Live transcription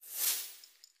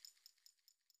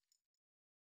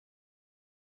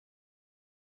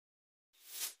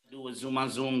Do a zoom,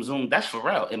 zoom, zoom. That's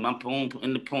Pharrell. In my boom,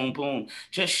 in the boom, boom.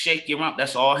 Just shake your rump.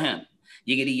 That's all him.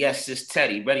 Yiggity yes, it's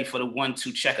Teddy. Ready for the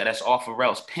 1-2 checker. That's all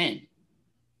Pharrell's pen.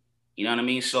 You know what I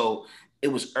mean? So it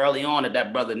was early on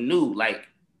that brother knew like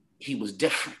he was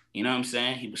different. You know what I'm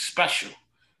saying? He was special.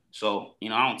 So I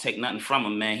don't take nothing from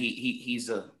him, man. He's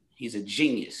a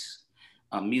genius,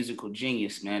 a musical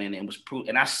genius, man. And it was proved,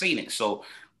 and I seen it. So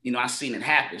I seen it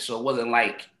happen. So it wasn't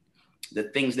like the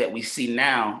things that we see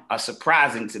now are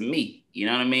surprising to me. You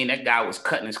know what I mean? That guy was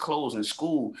cutting his clothes in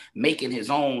school, making his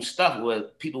own stuff where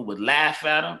people would laugh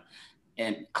at him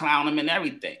and clown him and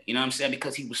everything. You know what I'm saying?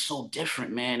 Because he was so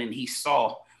different, man. And he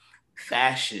saw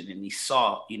fashion and he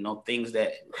saw, things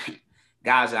that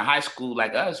guys in high school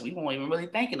like us, we weren't even really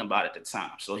thinking about at the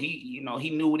time. So he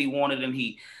knew what he wanted and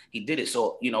he did it.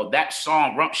 So, that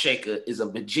song Rump Shaker is a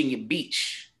Virginia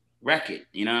Beach record.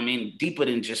 You know what I mean? Deeper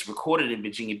than just recorded in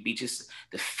Virginia Beach. It's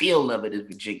the feel of it is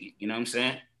Virginia. You know what I'm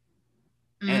saying?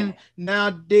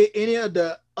 Now, did any of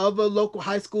the other local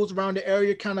high schools around the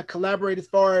area kind of collaborate as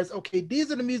far as, okay,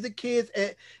 these are the music kids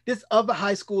at this other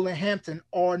high school in Hampton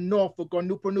or Norfolk or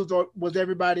Newport News, or was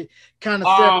everybody kind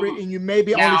of separate and you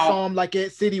maybe only saw them like at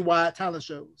citywide talent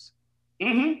shows? Let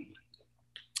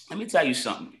me tell you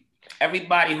something.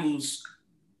 Everybody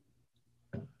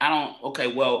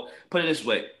put it this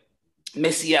way.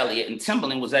 Missy Elliott and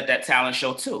Timbaland was at that talent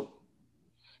show too.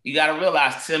 You got to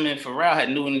realize Tim and Pharrell had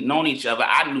known each other.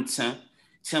 I knew Tim.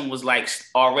 Tim was like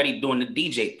already doing the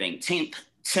DJ thing.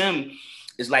 Tim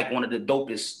is like one of the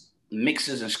dopest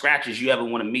mixers and scratchers you ever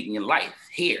want to meet in your life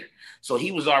here. So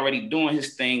he was already doing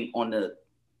his thing on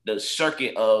the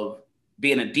circuit of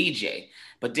being a DJ,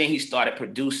 but then he started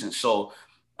producing. So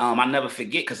I never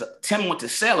forget because Tim went to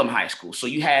Salem High School. So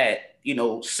you had,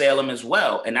 Salem as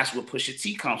well. And that's where Pusha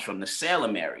T comes from, the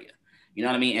Salem area. You know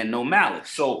what I mean? And No Malice.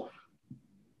 So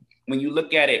when you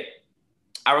look at it,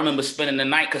 I remember spending the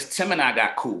night because Tim and I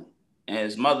got cool, and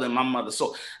his mother and my mother.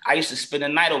 So I used to spend the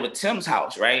night over Tim's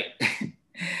house, right?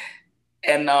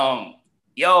 And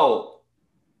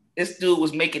this dude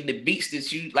was making the beats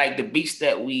the beats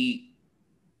that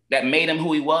made him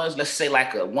who he was. Let's say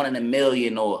like a 1 in a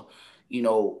million or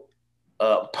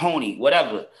Pony,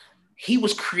 whatever. He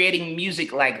was creating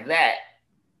music like that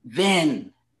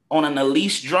then on an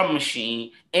Elise drum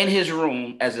machine in his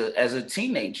room as a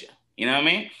teenager. You know what I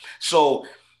mean? So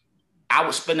I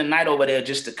would spend the night over there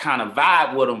just to kind of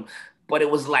vibe with him. But it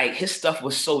was like his stuff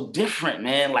was so different,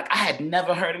 man. Like I had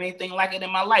never heard anything like it in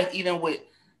my life, even with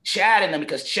Chad in them,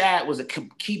 because Chad was a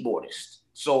keyboardist.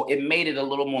 So it made it a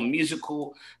little more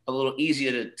musical, a little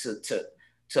easier to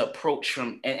approach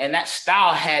from. And that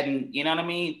style hadn't, you know what I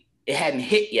mean? It hadn't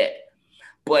hit yet.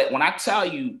 But when I tell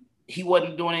you, he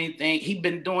wasn't doing anything. He'd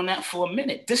been doing that for a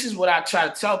minute. This is what I try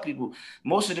to tell people.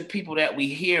 Most of the people that we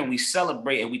hear and we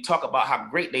celebrate and we talk about how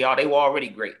great they are, they were already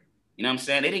great. You know what I'm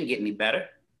saying? They didn't get any better.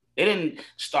 They didn't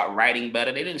start writing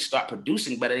better. They didn't start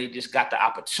producing better. They just got the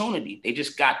opportunity. They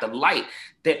just got the light.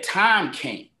 Their time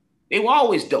came. They were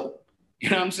always dope. You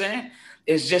know what I'm saying?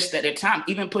 It's just that their time,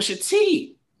 even Pusha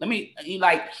T.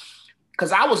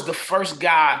 Because I was the first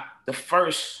guy, the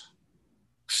first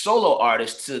solo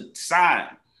artist to sign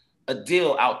a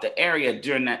deal out the area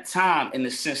during that time, in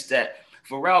the sense that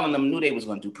Pharrell and them knew they was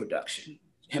going to do production.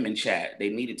 Him and Chad, they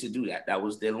needed to do that. That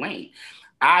was their lane.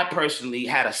 I personally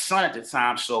had a son at the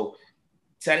time, so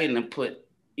Teddy and them put,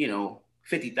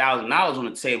 $50,000 on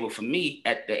the table for me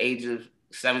at the age of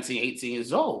 17, 18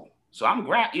 years old. So I'm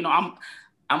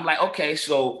like, okay,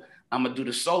 so I'm gonna do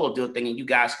the solo deal thing, and you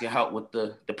guys can help with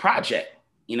the project.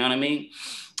 You know what I mean?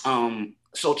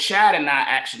 So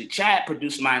Chad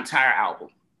produced my entire album.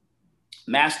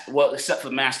 Except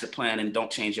for Master Plan and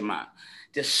Don't Change Your Mind.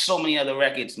 There's so many other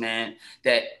records, man,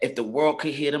 that if the world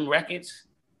could hear them records,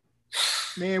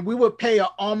 man, we would pay an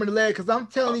arm and a leg, because I'm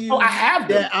telling you. I have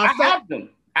them.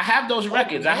 I have those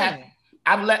records.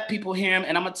 I've let people hear them,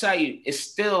 and I'm gonna tell you, it's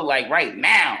still like right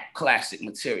now classic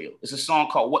material. It's a song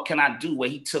called "What Can I Do," where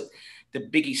he took the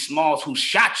Biggie Smalls, who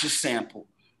shot your sample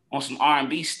on some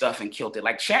R&B stuff and killed it.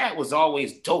 Like Chad was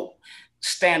always dope.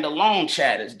 Standalone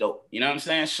Chad is dope. You know what I'm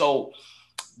saying? So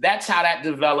that's how that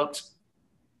developed.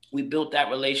 We built that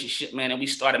relationship, man, and we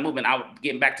started moving.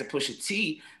 Getting back to Pusha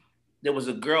T, there was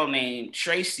a girl named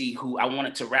Tracy who I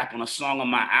wanted to rap on a song on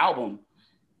my album,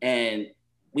 and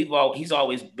he's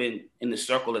always been in the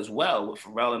circle as well with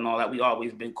Pharrell and all that. We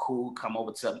always been cool. Come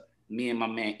over to me and my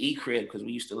man E-Crib, because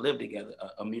we used to live together,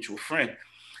 a mutual friend,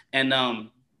 and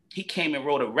he came and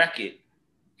wrote a record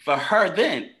for her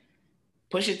then.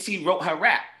 Pusha T wrote her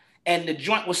rap. And the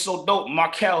joint was so dope.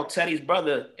 Markel, Teddy's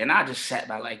brother, and I just sat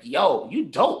by like, yo, you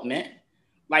dope, man.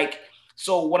 Like,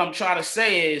 so what I'm trying to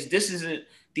say is this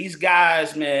these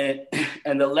guys, man,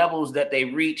 and the levels that they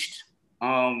reached,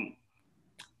 and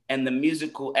the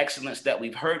musical excellence that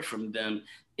we've heard from them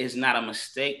is not a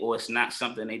mistake, or it's not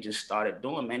something they just started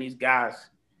doing, man. These guys,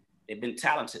 they've been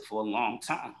talented for a long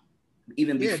time.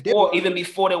 Even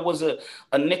before there was a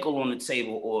nickel on the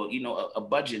table, or a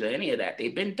budget or any of that,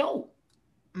 they've been dope.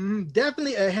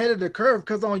 Definitely ahead of the curve,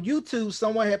 because on YouTube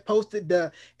someone had posted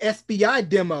the SBI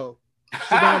demo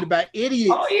surrounded by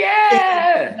idiots. Oh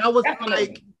yeah, and I was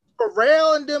like,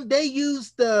 Pharrell and them, they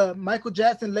used the Michael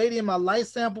Jackson "Lady in My Life"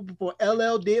 sample before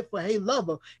LL did for "Hey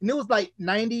Lover," and it was like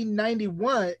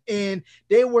 1991, and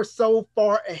they were so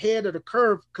far ahead of the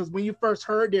curve, because when you first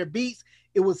heard their beats,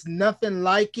 it was nothing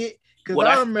like it. Because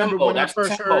I remember when I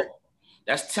first heard,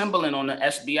 that's Timbaland on the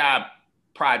SBI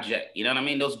project. You know what I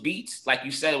mean? Those beats, like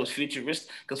you said, it was futuristic,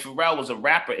 because Pharrell was a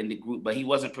rapper in the group, but he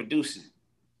wasn't producing.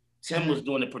 Tim was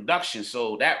doing the production.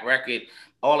 So that record,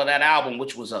 all of that album,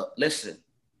 which was a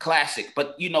classic.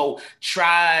 But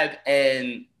Tribe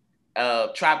and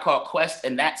Tribe Called Quest,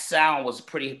 and that sound was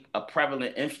a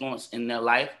prevalent influence in their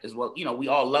life as well. We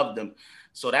all loved them.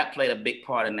 So that played a big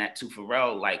part in that too.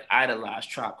 Pharrell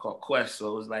idolized Tribe Called Quest.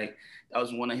 So it was that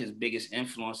was one of his biggest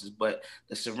influences. But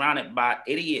the Surrounded by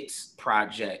Idiots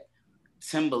project,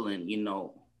 Timbaland,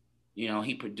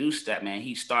 he produced that, man.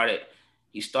 He started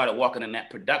walking in that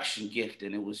production gift,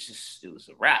 and it was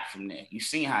a wrap from there. You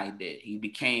seen how he did. He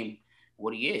became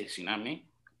what he is, you know what I mean?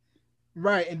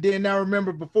 Right. And then I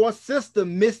remember before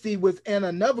System, Missy was in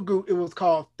another group. It was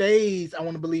called Phase, I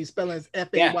want to believe, spelling is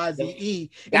Fayze.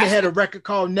 And they had a record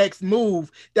called Next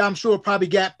Move that I'm sure probably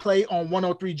got play on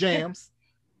 103 Jams.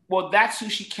 Well, that's who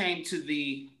she came to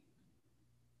the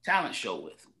talent show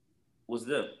with, was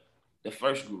the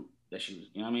first group that she was,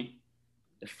 you know what I mean?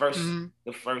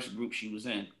 The first group she was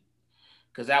in.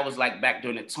 Because that was back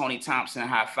during the Tony Thompson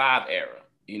High Five era,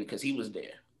 because he was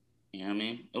there. You know what I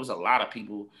mean? It was a lot of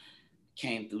people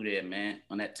came through there, man,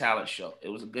 on that talent show. It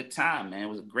was a good time, man. It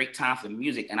was a great time for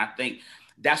music. And I think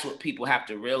that's what people have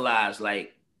to realize.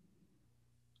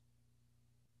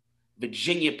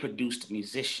 Virginia produced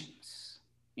musicians.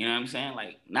 You know what I'm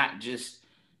saying? Not just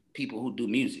people who do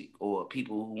music, or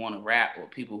people who want to rap, or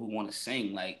people who want to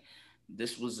sing.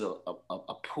 This was a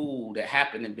pool that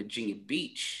happened in Virginia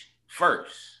Beach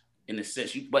first, in a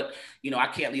sense. But I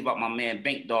can't leave out my man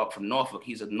Bank Dog from Norfolk.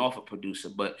 He's a Norfolk producer.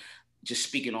 But just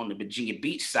speaking on the Virginia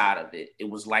Beach side of it, it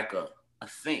was like a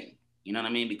thing. You know what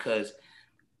I mean? Because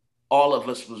all of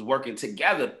us was working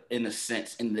together, in a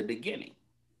sense, in the beginning.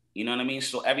 You know what I mean?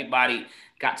 So everybody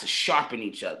got to sharpen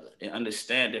each other and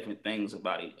understand different things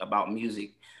about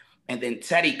music. And then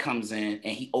Teddy comes in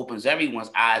and he opens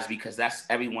everyone's eyes, because that's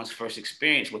everyone's first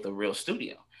experience with a real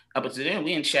studio. Up until then,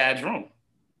 we in Chad's room.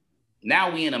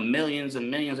 Now we in a millions and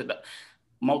millions of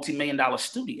multi-million-dollar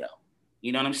studio.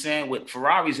 You know what I'm saying? With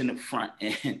Ferraris in the front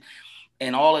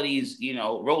and all of these,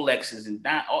 Rolexes and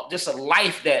just a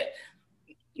life that,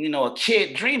 a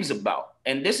kid dreams about.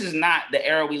 And this is not the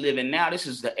era we live in now. This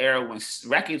is the era when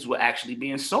records were actually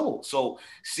being sold. So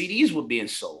CDs were being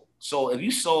sold. So if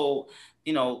you sold,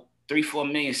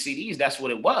 3-4 million CDs, that's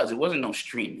what it was. It wasn't no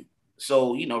streaming.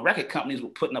 So, record companies were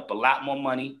putting up a lot more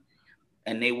money,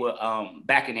 and they were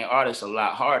backing their artists a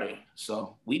lot harder.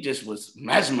 So we just was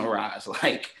mesmerized,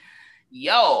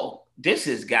 yo, this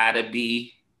has got to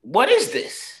be, what is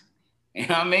this? You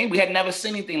know what I mean? We had never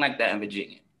seen anything like that in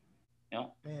Virginia.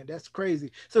 Man, that's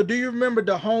crazy. So do you remember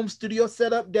the home studio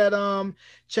setup that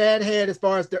Chad had, as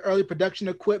far as the early production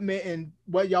equipment and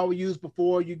what y'all would use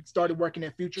before you started working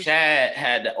at Future? Chad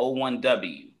had the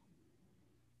 01W.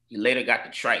 He later got the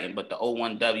Triton, but the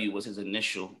 01W was his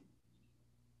initial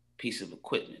piece of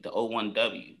equipment, the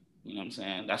 01W. You know what I'm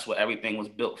saying? That's what everything was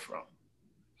built from.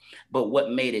 But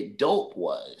what made it dope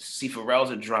was, see,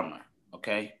 Pharrell's a drummer,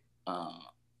 okay?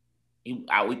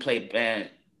 We played band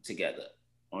together,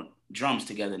 or drums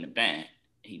together in the band.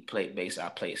 He played bass, I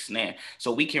played snare.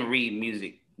 So we can read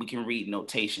music, we can read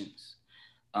notations.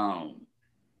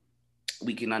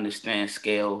 We can understand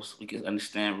scales, we can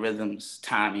understand rhythms,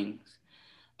 timings,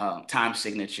 time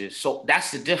signatures. So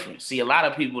that's the difference. See, a lot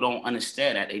of people don't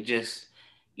understand that. They just,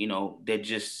 they're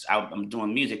just out, I'm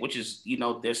doing music, which is,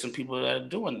 there's some people that are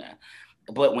doing that.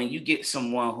 But when you get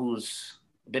someone who's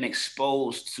been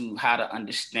exposed to how to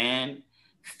understand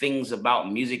things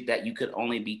about music that you could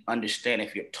only understand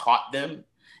if you're taught them,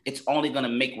 it's only going to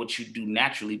make what you do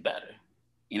naturally better.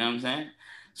 You know what I'm saying?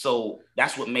 So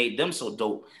that's what made them so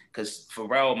dope, because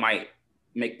Pharrell might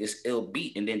make this ill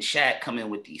beat and then Chad come in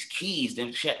with these keys. Then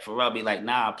Pharrell be like,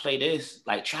 nah, play this,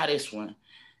 try this one.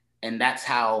 And that's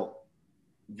how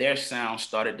their sound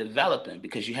started developing,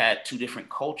 because you had two different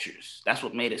cultures. That's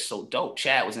what made it so dope.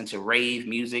 Chad was into rave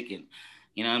music and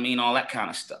You know what I mean? All that kind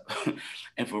of stuff.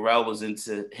 And Pharrell was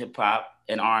into hip hop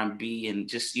and R&B and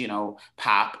just, you know,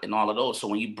 pop and all of those. So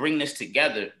when you bring this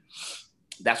together,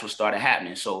 that's what started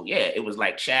happening. So yeah, it was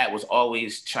like Chad was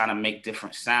always trying to make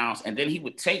different sounds. And then he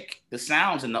would take the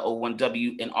sounds in the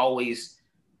O1W and always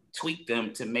tweak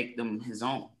them to make them his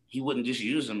own. He wouldn't just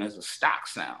use them as a stock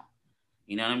sound.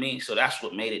 You know what I mean? So that's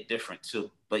what made it different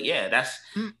too. But yeah, that's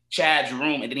Chad's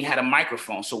room. And then he had a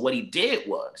microphone. So what he did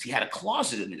was he had a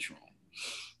closet in his room.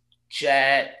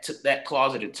 Chad took that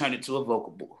closet and turned it to a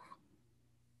vocal booth.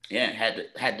 Yeah, had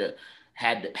it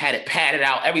padded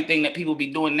out. Everything that people be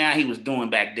doing now, he was doing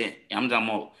back then. I'm talking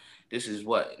about, this is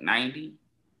what, 90?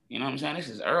 You know what I'm saying? This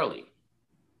is early.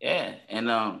 Yeah. And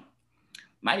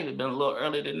might even been a little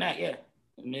earlier than that, yeah.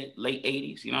 Late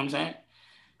 80s, you know what I'm saying?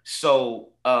 So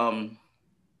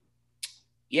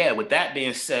yeah, with that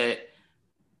being said,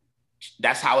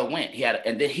 that's how it went.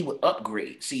 And then he would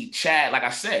upgrade. See, Chad, like I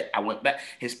said, I went back.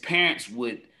 His parents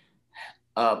would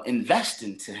invest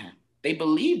into him. They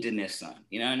believed in their son.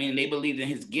 You know what I mean? They believed in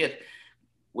his gift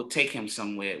would take him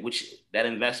somewhere, which that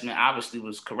investment obviously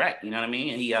was correct. You know what I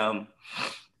mean? And he and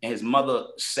his mother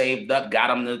saved up,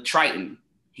 got him to Triton.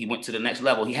 He went to the next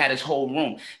level. He had his whole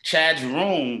room. Chad's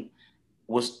room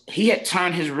he had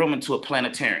turned his room into a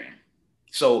planetarium.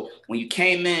 So when you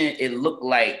came in, it looked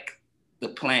like the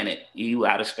planet, you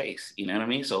out of space. You know what I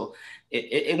mean? So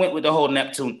it went with the whole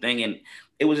Neptune thing, and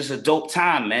it was just a dope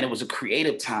time, man. It was a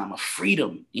creative time, a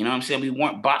freedom. You know what I'm saying? We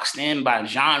weren't boxed in by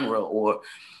genre or,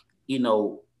 you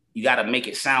know, you got to make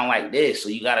it sound like this,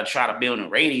 or you got to try to be on the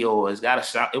radio, or it's got to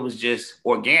sound. It was just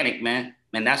organic, man.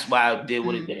 And that's why I did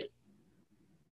what it did.